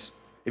likeness.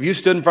 If you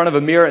stood in front of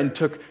a mirror and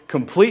took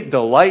complete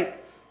delight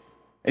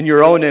in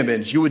your own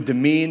image, you would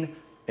demean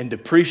and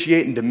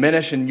depreciate and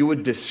diminish, and you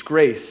would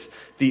disgrace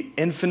the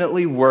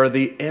infinitely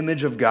worthy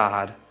image of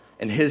God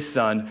and his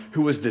Son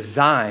who was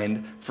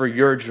designed for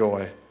your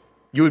joy.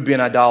 You would be an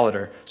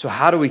idolater. So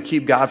how do we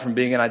keep God from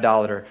being an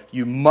idolater?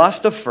 You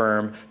must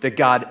affirm that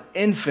God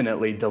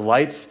infinitely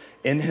delights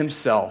in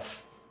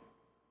himself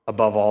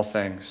above all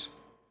things.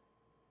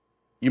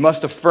 You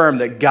must affirm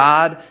that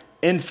God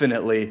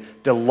infinitely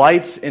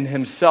delights in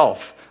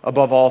himself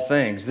above all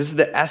things. This is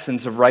the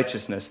essence of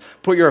righteousness.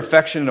 Put your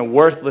affection in a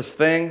worthless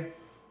thing,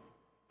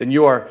 then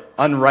you are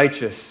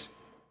unrighteous.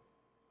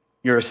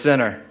 You're a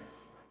sinner.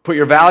 Put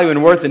your value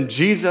and worth in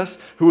Jesus,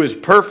 who is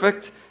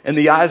perfect in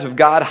the eyes of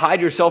God.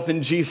 Hide yourself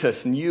in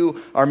Jesus, and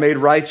you are made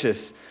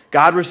righteous.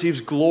 God receives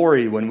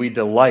glory when we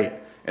delight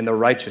in the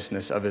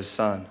righteousness of his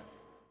Son.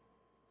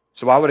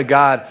 So why would a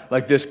God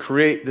like this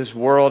create this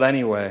world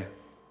anyway?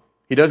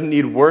 He doesn't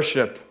need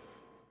worship.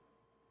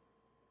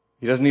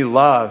 He doesn't need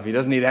love. He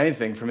doesn't need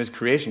anything from his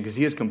creation because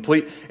he is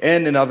complete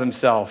in and of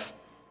himself.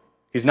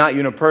 He's not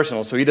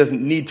unipersonal, so he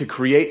doesn't need to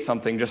create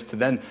something just to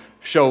then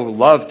show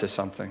love to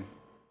something.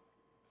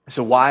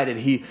 So why did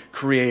he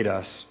create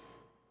us?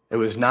 It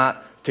was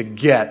not to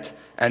get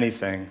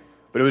anything,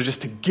 but it was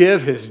just to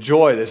give his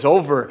joy, this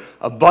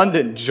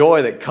overabundant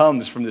joy that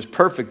comes from this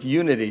perfect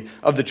unity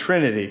of the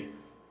Trinity.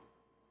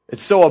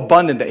 It's so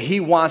abundant that he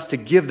wants to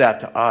give that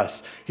to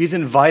us. He's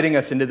inviting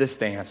us into this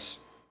dance.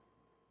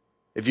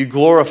 If you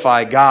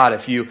glorify God,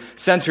 if you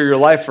center your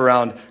life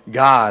around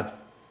God,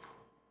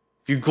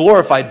 if you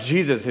glorify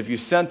Jesus, if you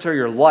center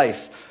your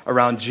life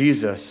around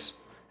Jesus,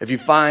 if you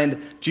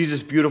find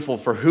Jesus beautiful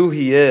for who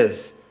he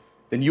is,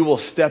 then you will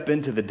step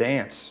into the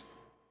dance.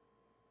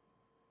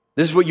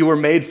 This is what you were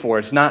made for.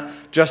 It's not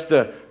just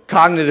a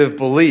cognitive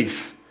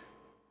belief.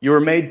 You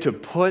were made to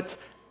put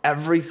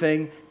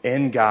everything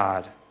in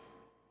God,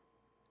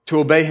 to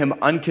obey him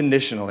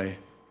unconditionally.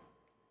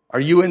 Are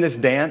you in this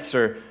dance,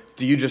 or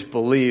do you just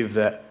believe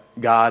that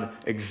God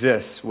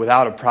exists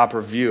without a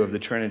proper view of the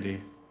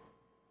Trinity?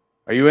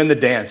 Are you in the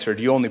dance, or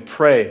do you only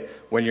pray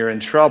when you're in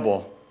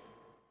trouble?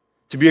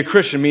 To be a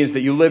Christian means that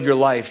you live your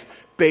life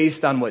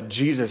based on what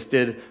Jesus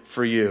did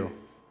for you.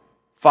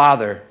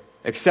 Father,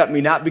 Accept me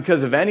not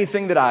because of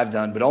anything that I've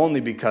done, but only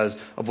because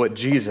of what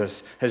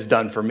Jesus has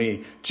done for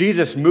me.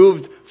 Jesus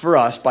moved for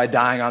us by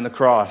dying on the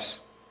cross.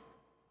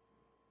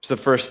 It's the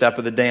first step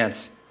of the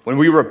dance. When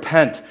we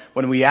repent,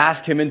 when we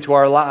ask him into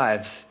our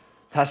lives,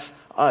 that's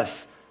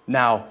us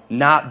now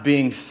not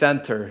being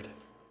centered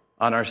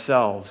on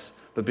ourselves,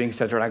 but being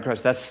centered on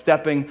Christ. That's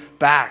stepping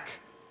back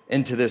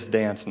into this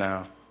dance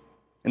now.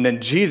 And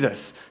then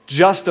Jesus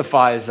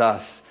justifies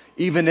us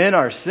even in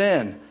our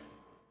sin.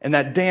 And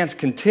that dance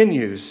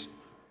continues.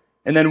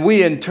 And then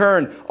we in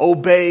turn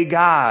obey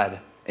God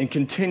and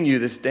continue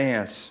this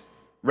dance.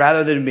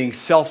 Rather than being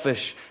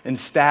selfish and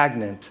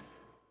stagnant,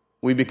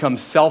 we become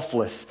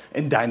selfless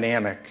and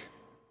dynamic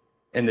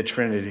in the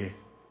Trinity.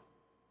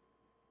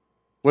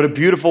 What a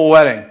beautiful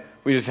wedding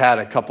we just had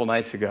a couple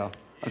nights ago.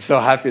 I'm so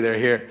happy they're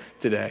here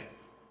today.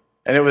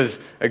 And it was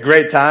a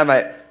great time.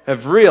 I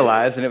have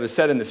realized, and it was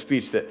said in the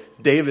speech,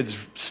 that David's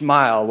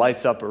smile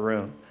lights up a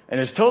room. And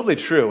it's totally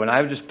true. When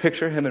I just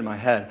picture him in my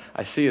head,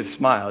 I see his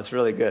smile. It's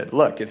really good.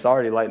 Look, it's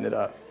already lighting it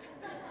up.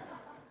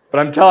 But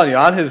I'm telling you,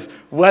 on his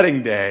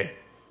wedding day,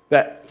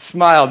 that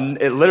smile,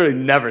 it literally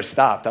never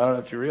stopped. I don't know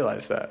if you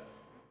realize that.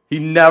 He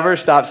never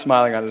stopped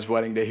smiling on his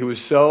wedding day. He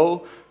was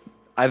so,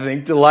 I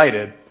think,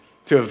 delighted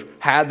to have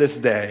had this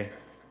day,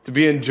 to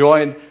be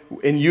enjoying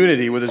in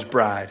unity with his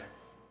bride.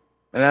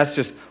 And that's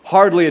just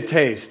hardly a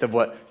taste of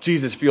what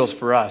Jesus feels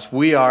for us.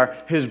 We are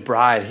his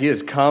bride. He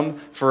has come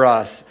for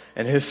us,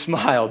 and his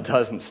smile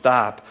doesn't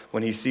stop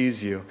when he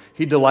sees you.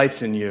 He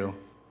delights in you.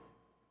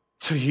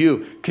 So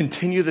you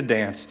continue the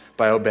dance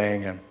by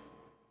obeying him.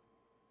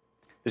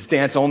 This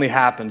dance only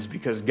happens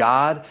because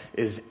God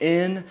is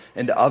in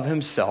and of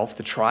himself,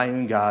 the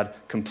triune God,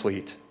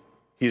 complete.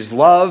 He is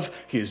love,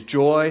 he is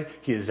joy,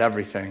 he is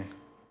everything.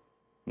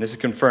 And this is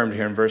confirmed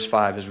here in verse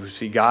 5 as we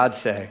see God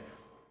say,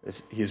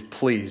 he is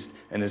pleased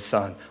in his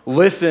Son.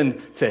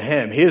 Listen to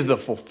him. He is the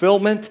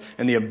fulfillment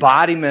and the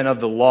embodiment of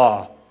the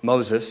law,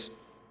 Moses.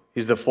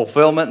 He's the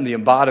fulfillment and the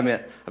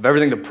embodiment of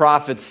everything the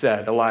prophets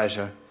said,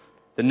 Elijah.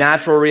 The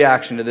natural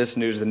reaction to this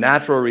news, the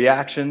natural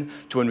reaction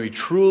to when we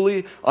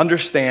truly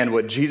understand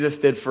what Jesus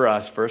did for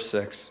us, verse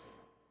 6.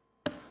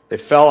 They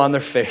fell on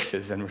their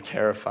faces and were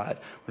terrified.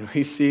 When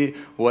we see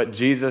what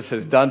Jesus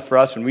has done for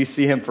us, when we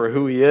see him for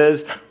who he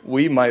is,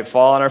 we might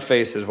fall on our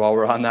faces while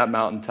we're on that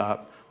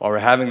mountaintop, while we're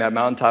having that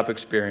mountaintop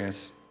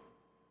experience.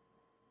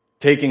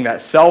 Taking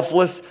that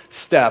selfless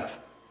step,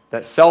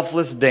 that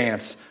selfless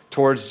dance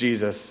towards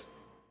Jesus.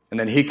 And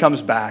then he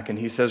comes back and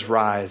he says,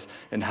 rise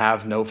and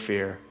have no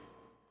fear.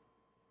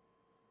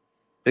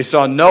 They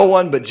saw no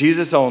one but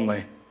Jesus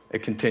only.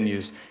 It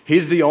continues.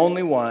 He's the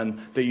only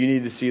one that you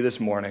need to see this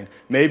morning.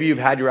 Maybe you've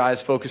had your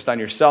eyes focused on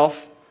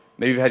yourself.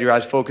 Maybe you've had your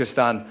eyes focused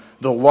on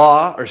the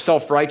law or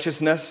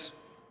self-righteousness.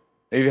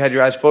 Maybe you've had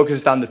your eyes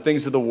focused on the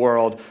things of the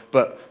world.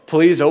 But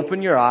please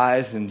open your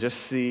eyes and just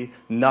see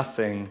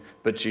nothing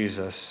but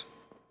Jesus.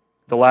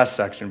 The last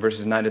section,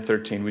 verses 9 to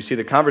 13, we see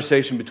the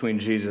conversation between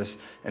Jesus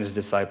and his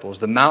disciples.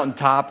 The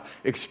mountaintop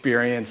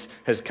experience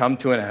has come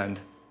to an end.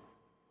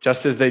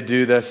 Just as they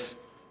do this,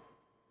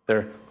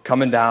 they're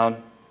coming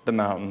down the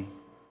mountain.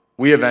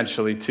 We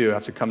eventually, too,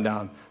 have to come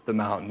down the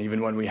mountain,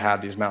 even when we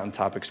have these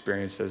mountaintop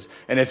experiences.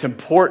 And it's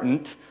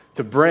important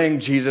to bring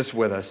Jesus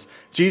with us.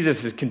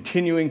 Jesus is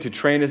continuing to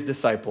train his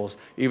disciples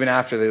even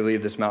after they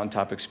leave this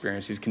mountaintop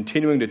experience. He's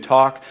continuing to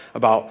talk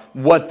about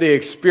what they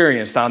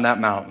experienced on that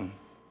mountain.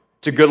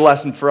 It's a good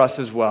lesson for us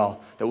as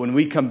well, that when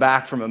we come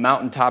back from a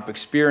mountaintop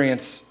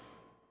experience,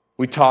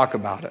 we talk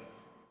about it.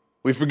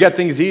 We forget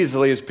things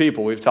easily as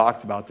people. We've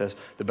talked about this.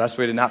 The best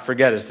way to not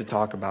forget is to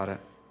talk about it.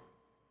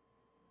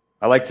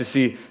 I like to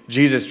see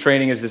Jesus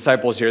training his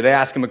disciples here. They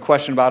ask him a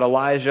question about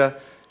Elijah.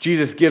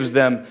 Jesus gives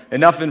them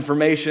enough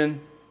information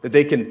that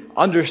they can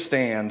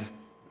understand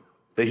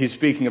that he's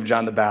speaking of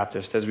John the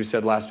Baptist. As we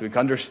said last week,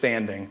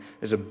 understanding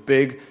is a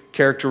big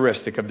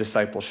characteristic of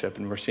discipleship,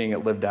 and we're seeing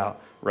it lived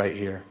out right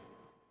here.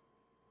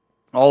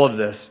 All of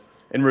this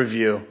in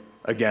review,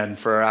 again,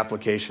 for our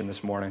application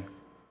this morning.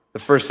 The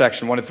first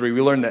section, 1 to 3,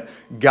 we learned that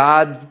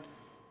God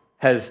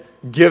has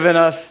given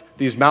us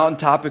these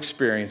mountaintop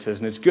experiences,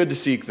 and it's good to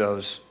seek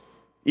those,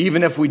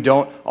 even if we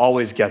don't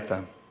always get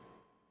them.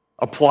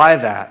 Apply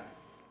that.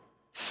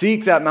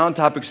 Seek that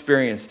mountaintop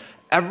experience.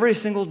 Every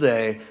single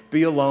day,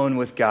 be alone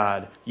with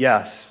God.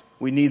 Yes,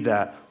 we need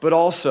that. But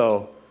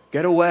also,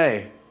 get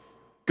away.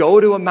 Go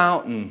to a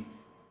mountain.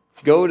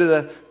 Go to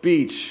the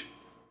beach.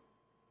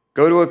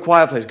 Go to a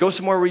quiet place. Go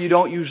somewhere where you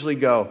don't usually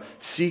go.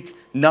 Seek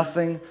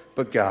nothing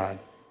but God.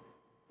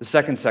 The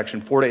second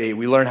section, 4 to 8,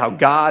 we learn how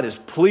God is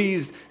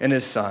pleased in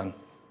his Son.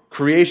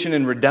 Creation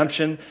and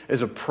redemption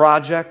is a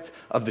project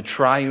of the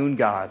triune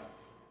God.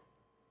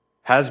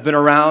 Has been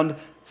around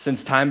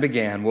since time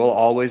began, will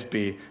always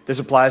be. This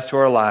applies to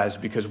our lives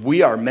because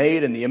we are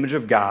made in the image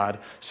of God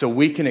so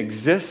we can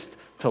exist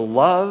to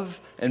love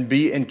and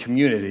be in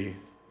community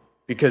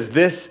because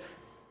this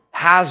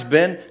has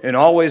been and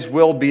always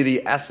will be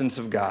the essence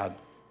of God.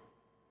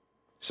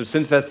 So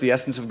since that's the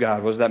essence of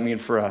God, what does that mean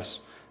for us?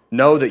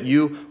 Know that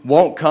you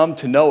won't come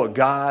to know a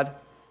God,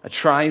 a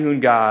triune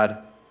God,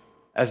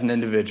 as an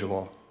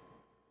individual.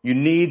 You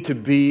need to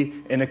be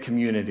in a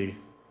community.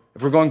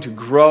 If we're going to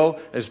grow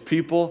as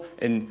people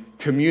in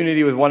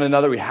community with one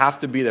another, we have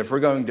to be there. If we're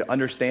going to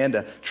understand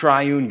a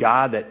triune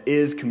God that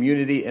is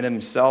community in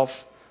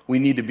himself, we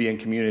need to be in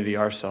community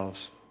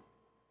ourselves.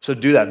 So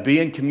do that. Be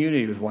in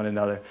community with one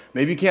another.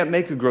 Maybe you can't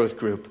make a growth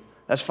group.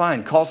 That's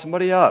fine. Call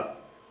somebody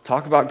up.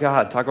 Talk about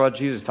God. Talk about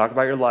Jesus. Talk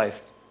about your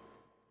life.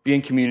 Be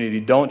in community.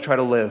 Don't try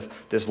to live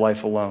this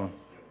life alone.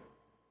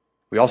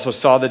 We also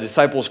saw the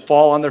disciples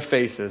fall on their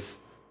faces,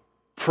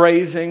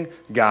 praising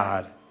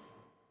God.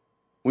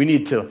 We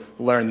need to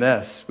learn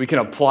this. We can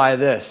apply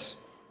this.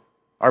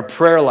 Our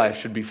prayer life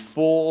should be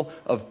full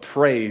of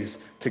praise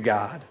to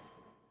God.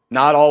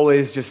 Not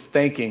always just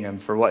thanking him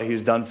for what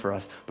he's done for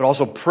us, but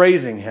also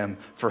praising him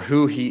for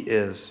who he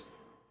is.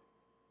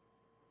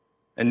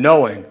 And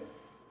knowing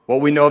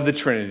what we know of the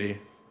Trinity,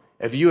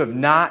 if you have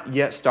not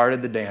yet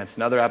started the dance,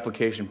 another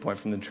application point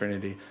from the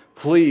Trinity,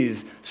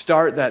 please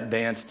start that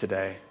dance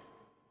today.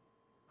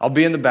 I'll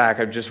be in the back.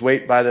 I just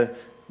wait by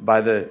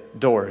the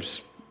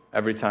doors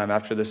every time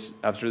after the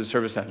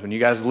service ends. When you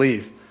guys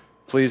leave,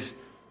 please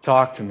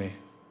talk to me.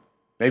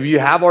 Maybe you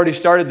have already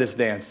started this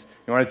dance.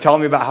 You want to tell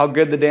me about how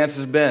good the dance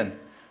has been.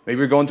 Maybe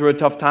you're going through a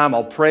tough time.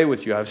 I'll pray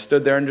with you. I've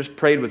stood there and just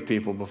prayed with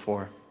people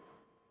before.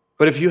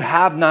 But if you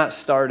have not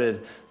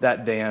started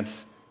that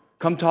dance,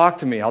 come talk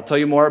to me. I'll tell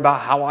you more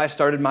about how I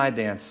started my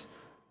dance.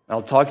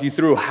 I'll talk you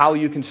through how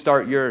you can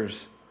start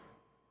yours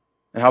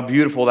and how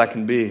beautiful that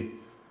can be.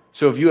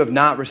 So if you have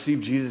not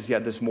received Jesus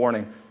yet this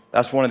morning,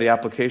 that's one of the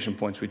application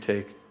points we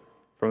take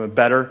from a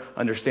better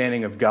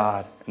understanding of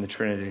God and the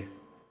Trinity.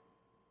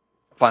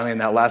 Finally, in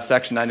that last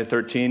section, 9 to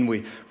 13,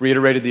 we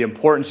reiterated the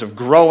importance of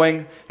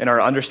growing in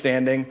our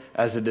understanding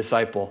as a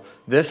disciple.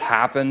 This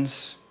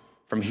happens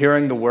from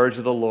hearing the words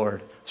of the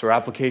Lord. So our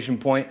application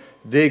point,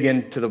 dig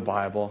into the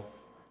Bible.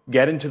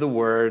 Get into the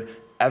Word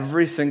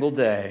every single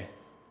day.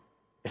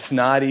 It's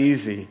not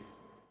easy.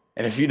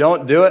 And if you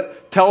don't do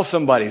it, tell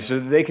somebody so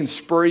that they can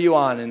spur you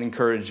on and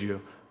encourage you.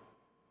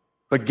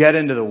 But get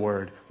into the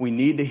Word. We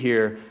need to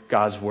hear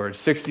God's Word.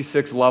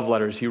 66 love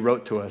letters he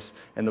wrote to us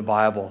in the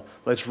Bible.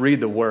 Let's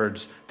read the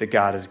words that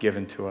God has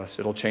given to us.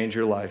 It'll change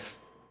your life.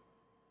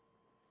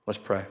 Let's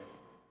pray.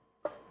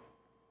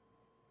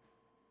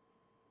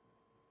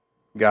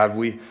 God,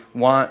 we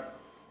want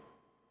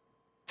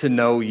to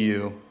know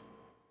you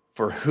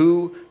for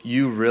who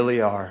you really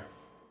are.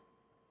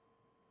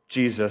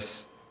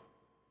 Jesus,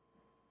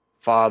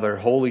 Father,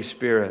 Holy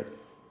Spirit,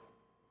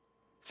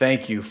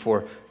 thank you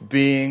for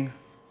being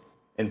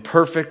in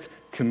perfect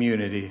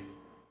community,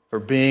 for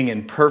being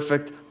in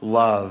perfect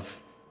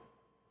love,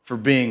 for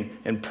being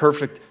in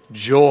perfect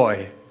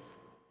joy.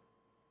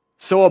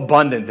 So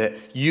abundant that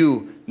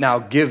you now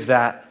give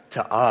that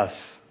to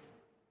us,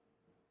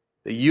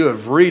 that you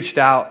have reached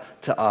out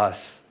to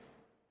us,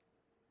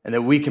 and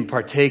that we can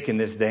partake in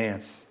this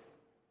dance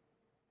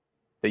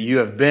that you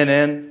have been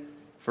in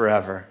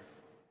forever.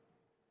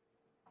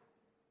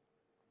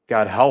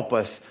 God, help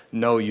us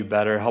know you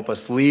better. Help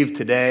us leave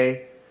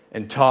today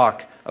and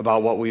talk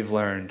about what we've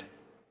learned.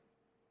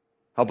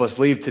 Help us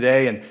leave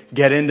today and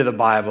get into the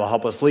Bible.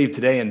 Help us leave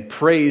today and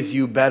praise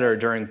you better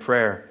during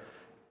prayer.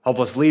 Help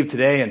us leave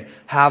today and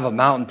have a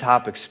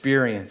mountaintop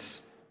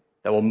experience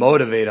that will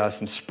motivate us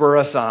and spur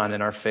us on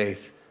in our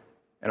faith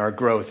and our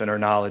growth and our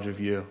knowledge of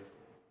you.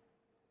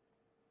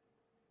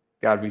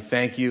 God, we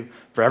thank you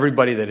for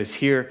everybody that is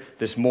here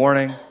this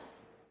morning.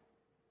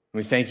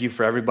 We thank you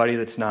for everybody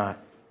that's not.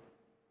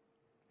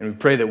 And we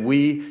pray that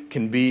we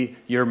can be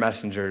your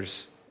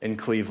messengers in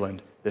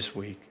Cleveland this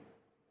week.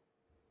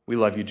 We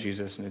love you,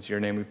 Jesus, and it's your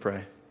name we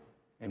pray.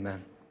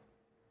 Amen.